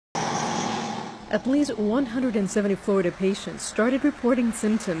At least 170 Florida patients started reporting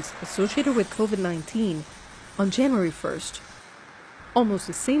symptoms associated with COVID-19 on January 1st, almost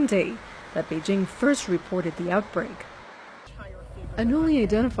the same day that Beijing first reported the outbreak. A newly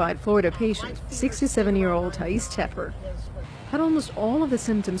identified Florida patient, 67-year-old Thais Tepper, had almost all of the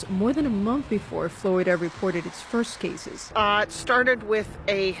symptoms more than a month before Florida reported its first cases. It started with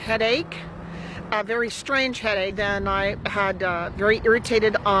a headache, a very strange headache. Then I had very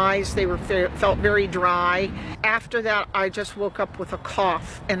irritated eyes. They felt very dry. After that, I just woke up with a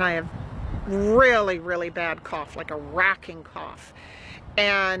cough, and I have really, really bad cough, like a racking cough,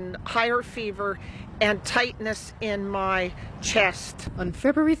 and higher fever and tightness in my chest. On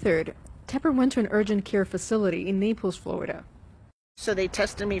February 3rd, Tepper went to an urgent care facility in Naples, Florida. So they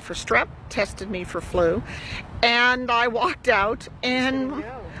tested me for strep, tested me for flu, and I walked out and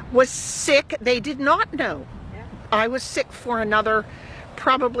was sick. They did not know. I was sick for another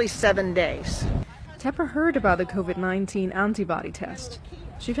probably 7 days. Tepper heard about the COVID-19 antibody test.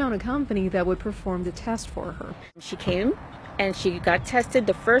 She found a company that would perform the test for her. She came and she got tested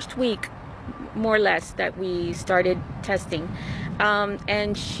the first week, more or less, that we started testing,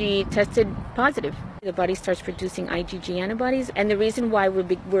 and she tested positive. The body starts producing IgG antibodies, and the reason why we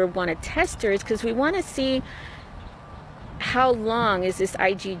want to test her is because we want to see how long is this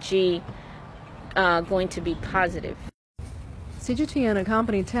IgG going to be positive. CGTN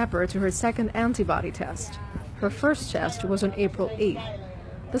accompanied Tepper to her second antibody test. Her first test was on April 8th,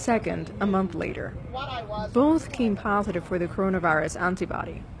 the second a month later. Both came positive for the coronavirus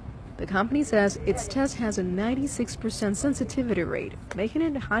antibody. The company says its test has a 96% sensitivity rate, making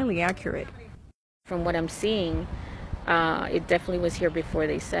it highly accurate. From what I'm seeing, it definitely was here before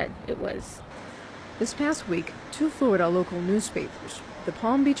they said it was. This past week, 2 Florida local newspapers, the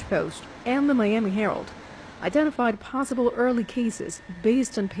Palm Beach Post and the Miami Herald, identified possible early cases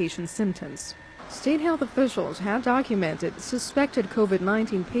based on patient symptoms. State health officials have documented suspected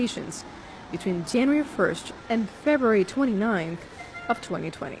COVID-19 patients between January 1st and February 29th of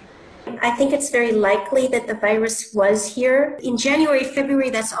 2020. I think it's very likely that the virus was here. In January,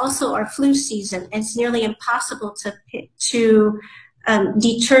 February, that's also our flu season, and it's nearly impossible to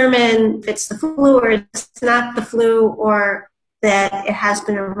determine if it's the flu or it's not the flu, or that it has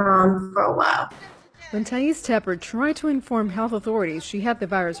been around for a while. When Thais Tepper tried to inform health authorities she had the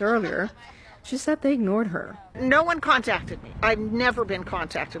virus earlier, she said they ignored her. No one contacted me. I've never been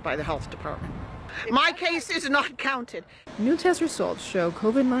contacted by the health department. My case is not counted. New test results show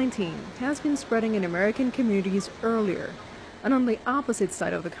COVID-19 has been spreading in American communities earlier and on the opposite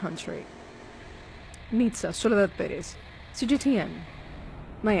side of the country. Nitza Soledad Perez, CGTN,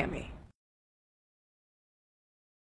 Miami.